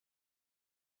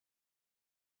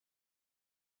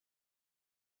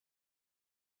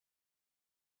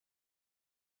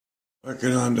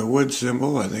Working on the wood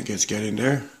symbol. I think it's getting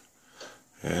there.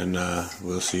 And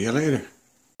we'll see you later.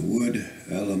 The wood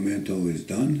elemental is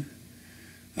done.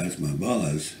 That's my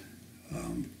balas.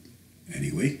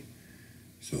 Anyway,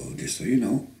 so just so you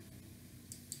know.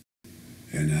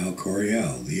 And now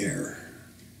Coriel, the air.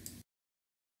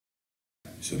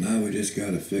 So now we just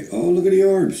gotta fix, oh, look at the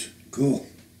orbs. Cool.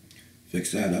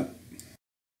 Fix that up.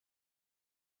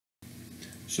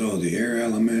 So the air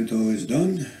elemental is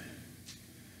done.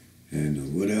 And the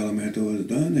wood elemental is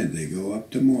done, and they go up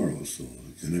tomorrow, so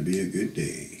it's gonna be a good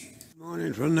day.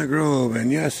 Morning from the Grove,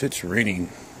 and yes, it's raining.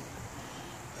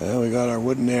 Well, we got our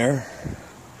wooden air.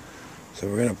 So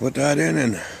we're gonna put that in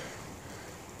and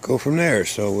go from there.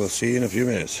 So we'll see you in a few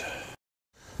minutes.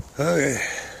 Okay.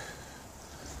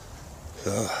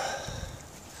 So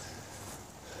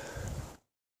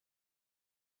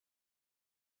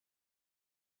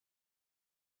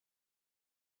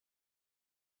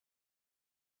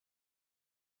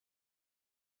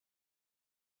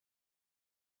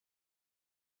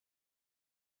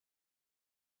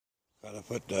gotta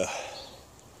put the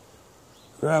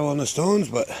gravel on the stones,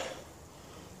 but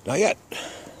not yet.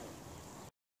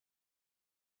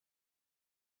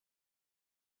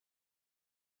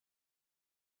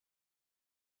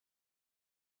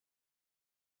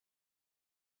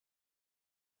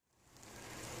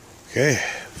 Okay,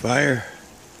 fire,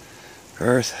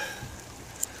 earth,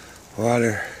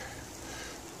 water,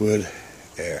 wood,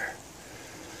 air.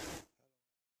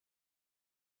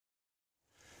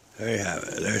 There you have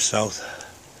it. There's south.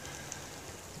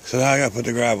 So now I gotta put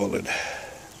the gravel in.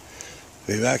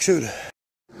 Be back soon.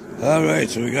 Alright,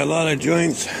 so we got a lot of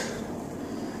joints,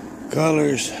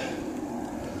 colors,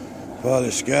 for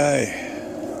the sky,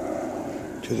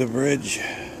 to the bridge,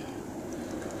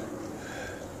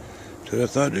 to the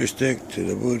thunder stick, to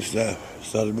the boot staff,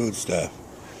 solid boot staff,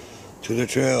 to the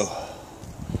trail,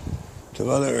 to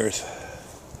Mother Earth,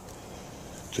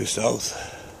 to south,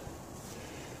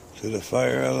 to the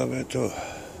fire elemental,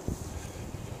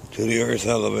 to the earth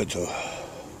elemental,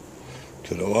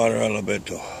 to the water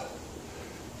elemental,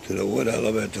 to the wood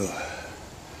elemental,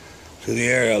 to the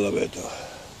air elemental,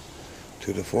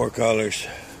 to the four colors,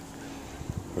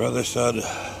 brother, sun,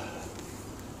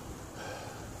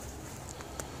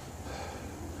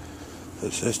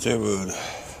 the sister moon,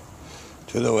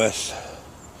 to the west,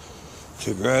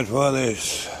 to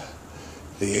grandfathers,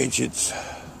 the ancients,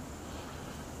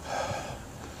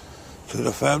 to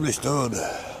the family stone,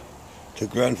 to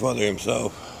grandfather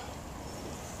himself,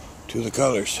 to the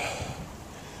colors.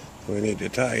 We need to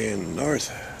tie in north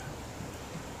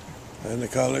and the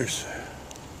colors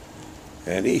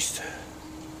and east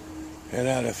and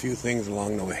add a few things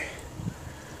along the way.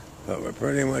 But we're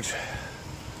pretty much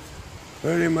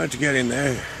getting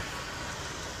there.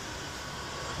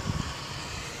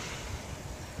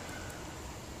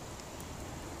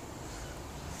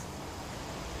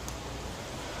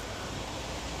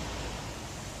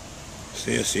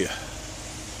 See ya.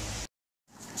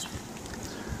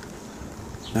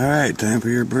 All right, time for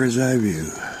your bird's eye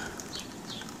view.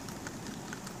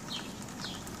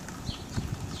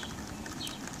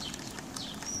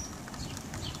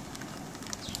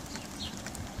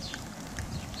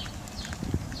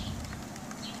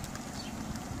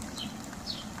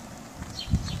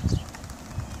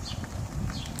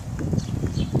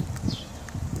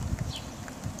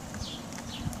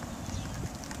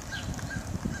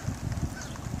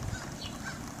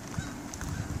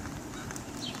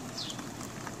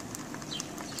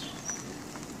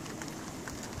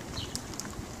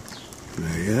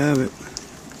 There you have it.